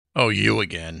Oh, you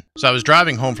again. So I was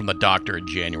driving home from the doctor in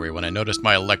January when I noticed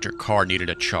my electric car needed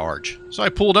a charge. So I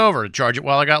pulled over to charge it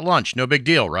while I got lunch. No big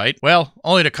deal, right? Well,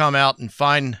 only to come out and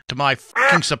find, to my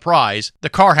fucking surprise, the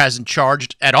car hasn't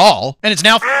charged at all, and it's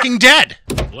now fucking dead!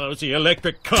 Lousy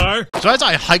electric car! So as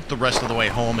I hiked the rest of the way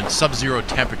home in sub-zero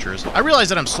temperatures, I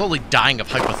realized that I'm slowly dying of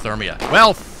hypothermia.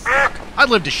 Well, fuck! I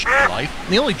lived a shit life,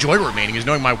 and the only joy remaining is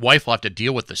knowing my wife will have to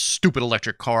deal with the stupid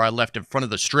electric car I left in front of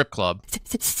the strip club.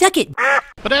 Suck it!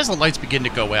 But as the lights begin to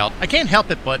go out, I can't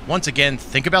help it but once again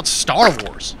think about Star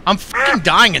Wars. I'm fucking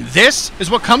dying and this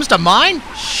is what comes to mind?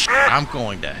 Shit, I'm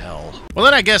going to hell. Well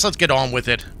then I guess let's get on with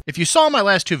it. If you saw my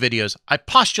last two videos, I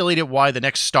postulated why the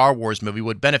next Star Wars movie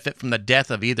would benefit from the death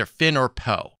of either Finn or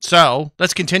Poe. So,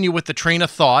 let's continue with the train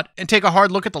of thought and take a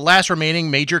hard look at the last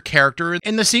remaining major character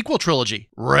in the sequel trilogy,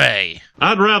 Rey.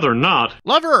 I'd rather not.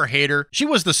 Love her or hate her, she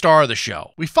was the star of the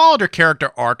show. We followed her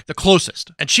character arc the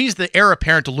closest, and she's the heir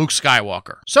apparent to Luke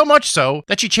Skywalker. So much so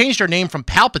that she changed her name from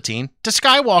Palpatine to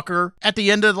Skywalker at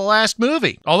the end of the last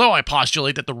movie. Although I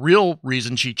postulate that the real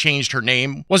reason she changed her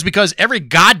name was because every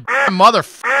goddamn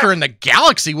motherfucker in the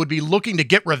galaxy would be looking to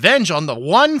get revenge on the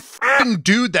one fucking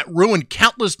dude that ruined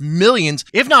countless millions,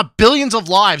 if not billions of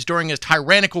lives during his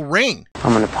tyrannical reign.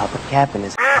 I'm gonna pop a cap in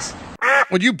his ass.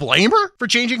 Would you blame her for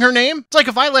changing her name? It's like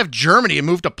if I left Germany and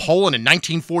moved to Poland in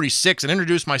 1946 and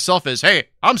introduced myself as, hey,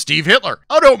 I'm Steve Hitler.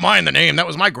 I don't mind the name, that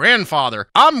was my grandfather.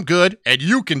 I'm good, and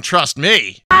you can trust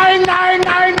me.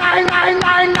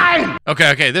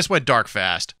 Okay, this went dark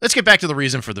fast. Let's get back to the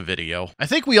reason for the video. I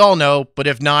think we all know, but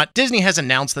if not, Disney has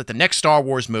announced that the next Star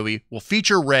Wars movie will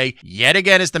feature Rey yet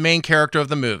again as the main character of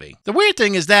the movie. The weird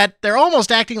thing is that they're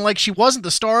almost acting like she wasn't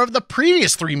the star of the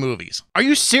previous three movies. Are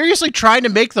you seriously trying to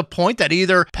make the point that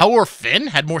either Poe or Finn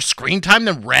had more screen time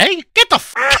than Rey? Get the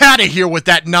f*** out of here with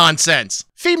that nonsense.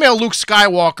 Female Luke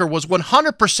Skywalker was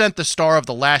 100% the star of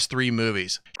the last three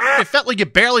movies. It felt like you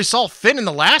barely saw Finn in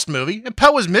the last movie, and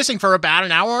Poe was missing for about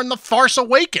an hour in The Force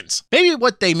Awakens. Maybe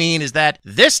what they mean is that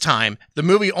this time, the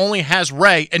movie only has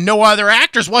Rey and no other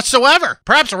actors whatsoever.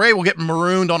 Perhaps Rey will get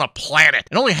marooned on a planet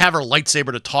and only have her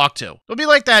lightsaber to talk to. It'll be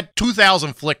like that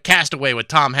 2000 flick Castaway with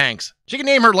Tom Hanks. She can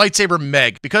name her lightsaber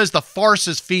Meg because the Farce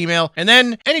is female, and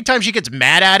then anytime she gets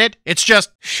mad at it, it's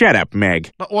just, shut up,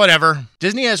 Meg. But whatever.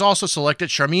 Disney has also selected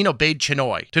Sharmeen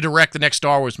Obaid-Chinoy to direct the next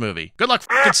Star Wars movie. Good luck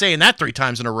f***ing saying that 3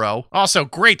 times in a row. Also,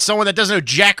 great, someone that doesn't know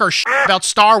jack or shit about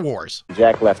Star Wars.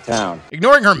 Jack left town.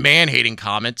 Ignoring her man-hating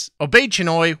comments,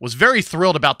 Obaid-Chinoy was very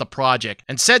thrilled about the project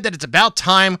and said that it's about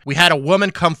time we had a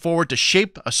woman come forward to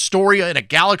shape a story in a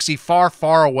galaxy far,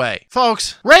 far away.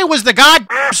 Folks, Rey was the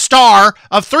goddamn star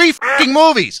of 3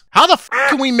 movies. How the f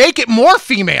can we make it more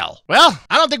female? Well,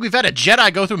 I don't think we've had a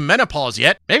Jedi go through menopause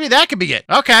yet. Maybe that could be it.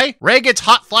 Okay, Rey gets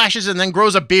hot flashes and then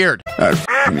grows a beard.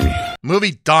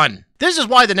 Movie done. This is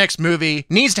why the next movie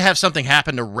needs to have something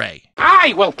happen to Rey.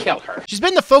 I will kill her. She's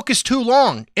been the focus too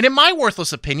long, and in my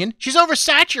worthless opinion, she's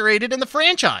oversaturated in the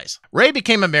franchise. Rey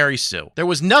became a Mary Sue. There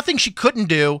was nothing she couldn't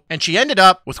do, and she ended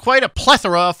up with quite a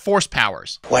plethora of force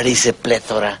powers. What is a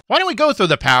plethora? Why don't we go through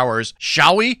the powers,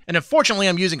 shall we? And unfortunately,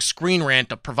 I'm using Screen Rant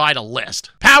to provide a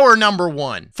list. Power number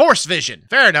 1, Force Vision.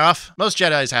 Fair enough. Most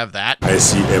Jedis have that. I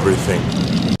see everything.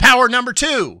 Power number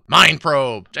 2, Mind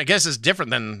Probe, which I guess is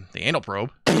different than the anal probe.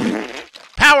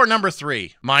 Power number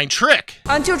 3, Mind Trick.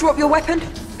 And you'll drop your weapon?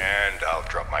 And I'll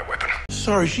drop my weapon.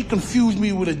 Sorry, she confused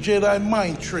me with a Jedi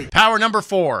mind trick. Power number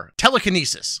 4,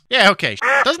 Telekinesis. Yeah, okay.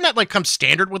 Doesn't that, like, come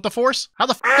standard with the Force? How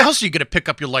the f else are you gonna pick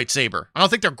up your lightsaber? I don't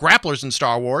think they're grapplers in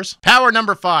Star Wars. Power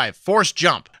number 5, Force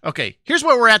Jump. Okay, here's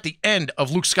where we're at the end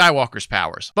of Luke Skywalker's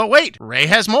powers. But wait, Rey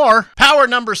has more. Power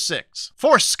number 6,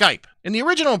 Force Skype. In the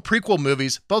original prequel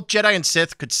movies, both Jedi and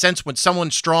Sith could sense when someone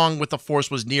strong with the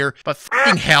Force was near, but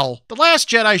f***ing hell, The Last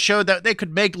Jedi showed that they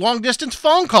could make long-distance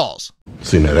phone calls.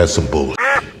 See, now that's some bullshit.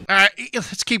 Alright,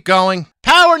 let's keep going.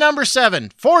 Power number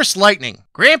 7, Force Lightning.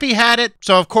 Grampy had it,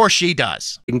 so of course she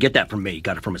does. Didn't get that from me,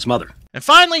 got it from his mother. And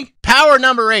finally, power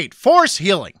number 8, Force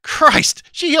Healing. Christ,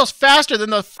 she heals faster than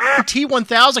the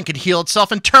T-1000 could heal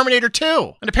itself in Terminator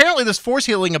 2. And apparently this Force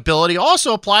Healing ability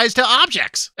also applies to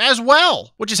objects as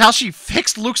well, which is how she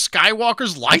fixed Luke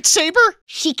Skywalker's lightsaber?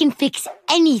 She can fix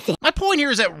anything. My point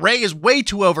here is that Rey is way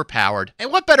too overpowered,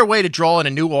 and what better way to draw in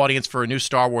a new audience for a new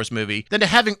Star Wars movie than to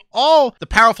having all the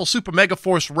powerful Super Mega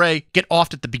Force Rey get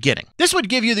offed at the beginning. This would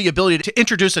give you the ability to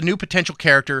introduce a new potential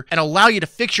character and allow you to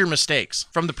fix your mistakes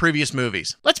from the previous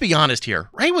movies. Let's be honest here,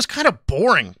 Rey was kind of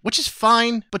boring, which is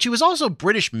fine, but she was also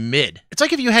British mid. It's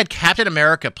like if you had Captain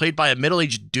America played by a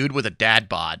middle-aged dude with a dad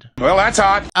bod. Well, that's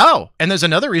hot. Oh, and there's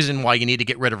another reason why you need to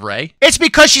get rid of Rey. It's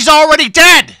because she's already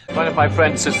dead! Mind if my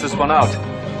friend sits this one out?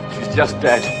 She's just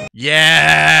dead.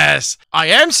 Yes! I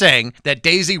am saying that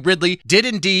Daisy Ridley did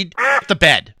indeed the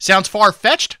bed. Sounds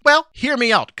far-fetched? Well, hear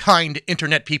me out, kind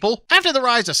internet people. After the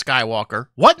rise of Skywalker,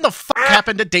 what in the fuck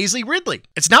happened to Daisy Ridley?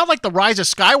 It's not like the rise of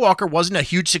Skywalker wasn't a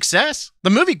huge success. The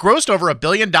movie grossed over $1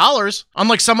 billion,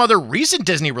 unlike some other recent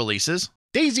Disney releases.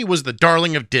 Daisy was the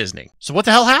darling of Disney. So what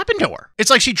the hell happened to her? It's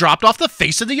like she dropped off the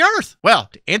face of the earth. Well,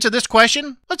 to answer this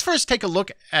question, let's first take a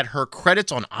look at her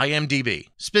credits on IMDb,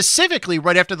 specifically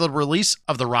right after the release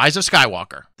of The Rise of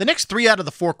Skywalker. The next 3 out of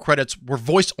the 4 credits were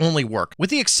voice-only work,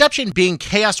 with the exception being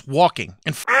Chaos Walking.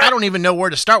 And I don't even know where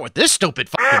to start with this stupid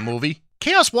fucking movie.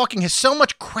 Chaos Walking has so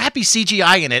much crappy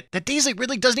CGI in it that Daisy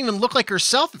really doesn't even look like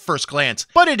herself at first glance.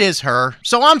 But it is her,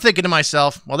 so I'm thinking to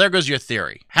myself, well, there goes your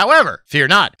theory. However, fear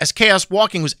not, as Chaos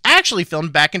Walking was actually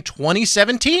filmed back in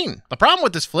 2017. The problem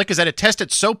with this flick is that it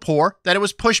tested so poor that it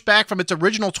was pushed back from its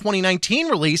original 2019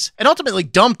 release and ultimately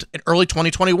dumped in early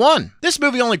 2021. This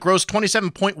movie only grossed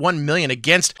 $27.1 million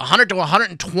against a $100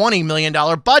 to $120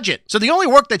 million budget. So the only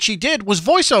work that she did was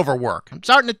voiceover work. I'm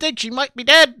starting to think she might be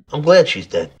dead. I'm glad she's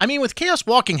dead. I mean, with Chaos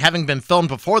Walking having been filmed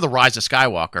before The Rise of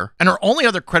Skywalker, and her only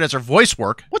other credits are voice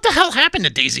work, what the hell happened to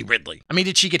Daisy Ridley? I mean,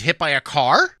 did she get hit by a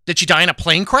car? Did she die in a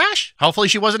plane crash? Hopefully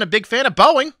she wasn't a big fan of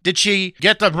Boeing. Did she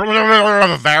get the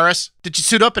virus? Did she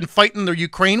suit up and fight in the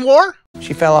Ukraine war?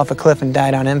 She fell off a cliff and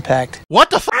died on impact. What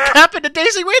the fuck happened to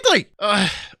Daisy Ridley?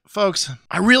 Folks,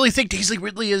 I really think Daisy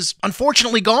Ridley is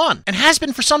unfortunately gone, and has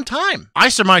been for some time. I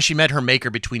surmise she met her maker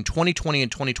between 2020 and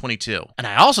 2022, and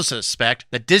I also suspect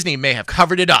that Disney may have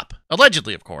covered it up.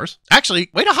 Allegedly, of course. Actually,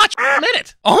 wait a hot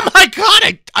minute. Oh my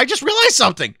god, I just realized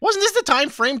something. Wasn't this the time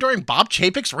frame during Bob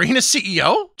Chapek's reign as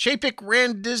CEO? Chapek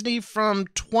ran Disney from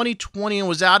 2020 and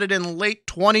was outed in late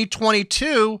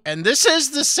 2022, and this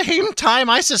is the same time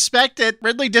I suspect that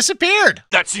Ridley disappeared.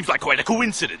 That seems like quite a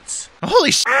coincidence.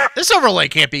 Holy shit, this overlay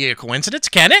can't be a coincidence,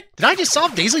 can it? Did I just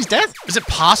solve Daisy's death? Is it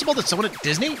possible that someone at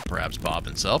Disney, perhaps Bob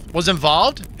himself, was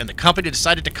involved and the company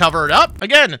decided to cover it up?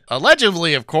 Again,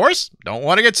 allegedly, of course. Don't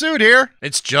want to get sued here.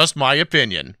 It's just my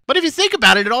opinion. But if you think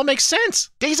about it, it all makes sense.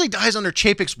 Daisy dies under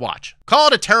Chapek's watch. Call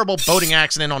it a terrible boating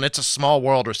accident on It's a Small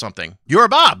World or something. You're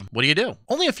Bob. What do?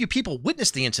 Only a few people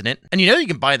witnessed the incident, and you know you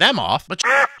can buy them off, but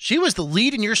she was the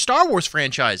lead in your Star Wars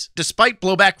franchise, despite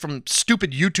blowback from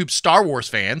stupid YouTube Star Wars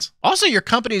fans. Also, your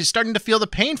company is starting to feel the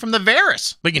pain from the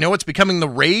virus. But you know what's becoming the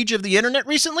rage of the internet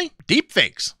recently?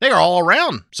 Deepfakes. They are all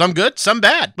around. Some good, some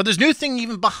bad. But there's a new thing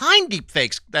even behind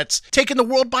deepfakes that's taken the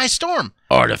world by storm.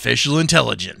 Artificial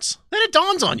intelligence. Then it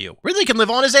dawns on you. Ridley can live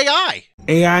on as AI.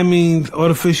 AI means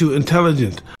artificial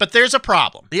intelligence. But there's a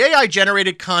problem. The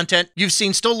AI-generated content you've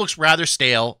seen still looks rather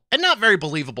stale and not very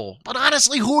believable. But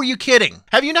honestly, who are you kidding?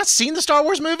 Have you not seen the Star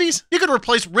Wars movies? You could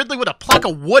replace Ridley with a plank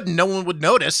of wood and no one would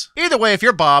notice. Either way, if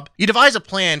you're Bob, you devise a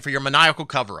plan for your maniacal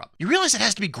cover-up. You realize it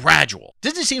has to be gradual.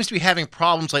 Disney seems to be having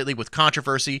problems lately with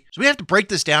controversy, so we have to break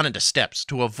this down into steps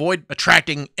to avoid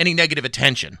attracting any negative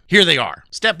attention. Here they are.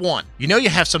 Step 1. You know you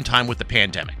have some time with the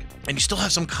pandemic, and you still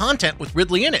have some content with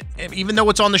Ridley in it, even though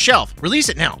it's on the shelf. Release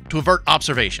it now to avert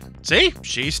observation. See?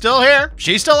 She's still here.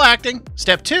 She's still acting.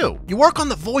 Step 2. You work on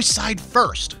the voice side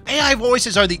first. AI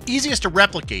voices are the easiest to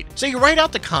replicate, so you write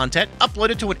out the content,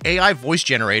 upload it to an AI voice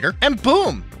generator, and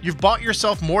boom! You've bought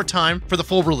yourself more time for the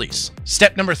full release.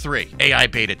 Step number 3, AI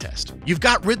beta test. You've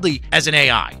got Ridley as an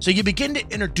AI, so you begin to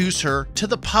introduce her to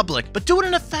the public, but do it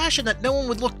in a fashion that no one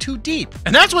would look too deep.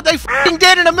 And that's what they f***ing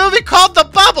did in a movie called The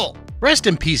Bubble! Rest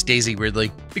in peace, Daisy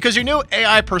Ridley, because your new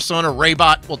AI persona,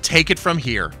 Raybot, will take it from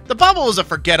here. The Bubble is a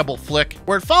forgettable flick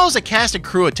where it follows a cast and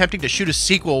crew attempting to shoot a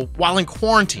sequel while in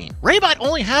quarantine. Raybot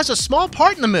only has a small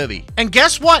part in the movie. And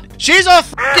guess what? She's a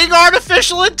f***ing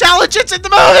artificial intelligence in the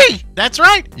movie! That's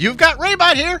right, you've got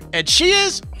Raybot here, and she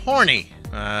is horny.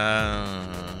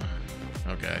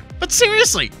 Okay. But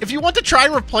seriously, if you want to try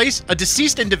and replace a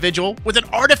deceased individual with an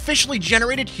artificially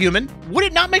generated human, would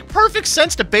it not make perfect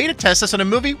sense to beta test this in a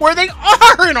movie where they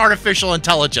are an artificial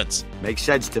intelligence? Makes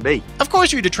sense to me. Of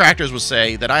course, you detractors will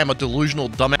say that I am a delusional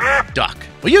dumb duck.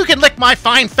 Well, you can lick my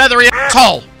fine feathery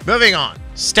asshole. Moving on.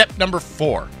 Step number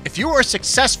 4. If you are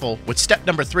successful with step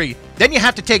number 3, then you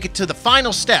have to take it to the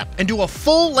final step and do a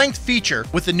full-length feature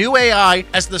with the new AI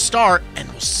as the star, and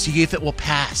we'll see if it will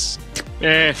pass.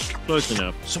 Close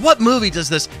enough. So what movie does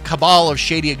this cabal of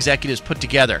shady executives put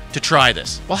together to try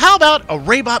this? Well, how about a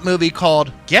Raybot movie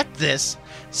called, get this,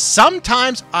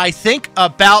 Sometimes I Think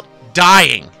About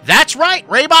dying. That's right,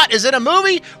 Raybot is in a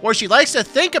movie where she likes to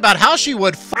think about how she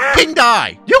would fucking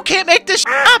die. You can't make this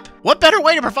up. What better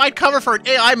way to provide cover for an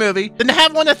AI movie than to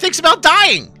have one that thinks about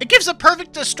dying? It gives a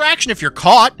perfect distraction if you're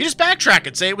caught. You just backtrack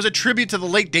and say it was a tribute to the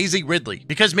late Daisy Ridley,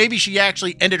 because maybe she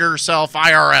actually ended herself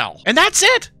IRL. And that's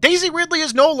it. Daisy Ridley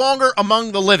is no longer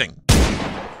among the living.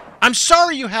 I'm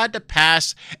sorry you had to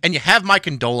pass, and you have my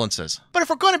condolences. But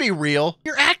if we're going to be real,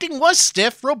 your acting was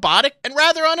stiff, robotic, and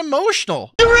rather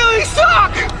unemotional. You really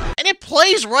suck! And it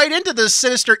plays right into the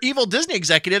sinister, evil Disney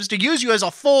executives to use you as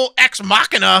a full ex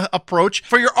machina approach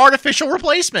for your artificial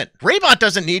replacement. Raybot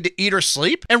doesn't need to eat or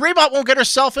sleep, and Raybot won't get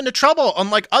herself into trouble,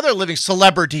 unlike other living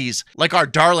celebrities, like our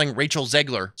darling Rachel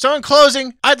Zegler. So in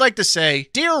closing, I'd like to say,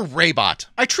 dear Raybot,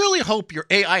 I truly hope your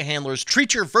AI handlers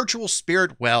treat your virtual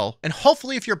spirit well, and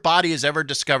hopefully if your body is ever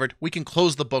discovered, we can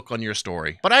close the book on your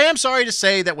story. But I am sorry to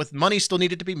say that with money still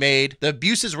needed to be made, the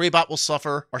abuses Raybot will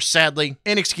suffer are sadly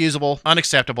inexcusable,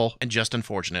 unacceptable, and just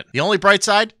unfortunate. The only bright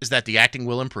side is that the acting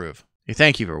will improve. Hey,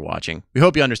 thank you for watching. We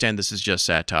hope you understand this is just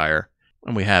satire,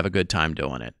 and we have a good time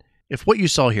doing it. If what you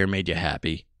saw here made you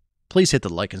happy, please hit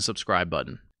the like and subscribe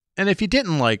button. And if you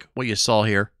didn't like what you saw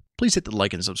here, please hit the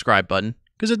like and subscribe button,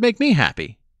 because it'd make me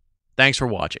happy. Thanks for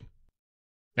watching.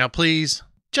 Now please,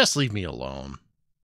 just leave me alone.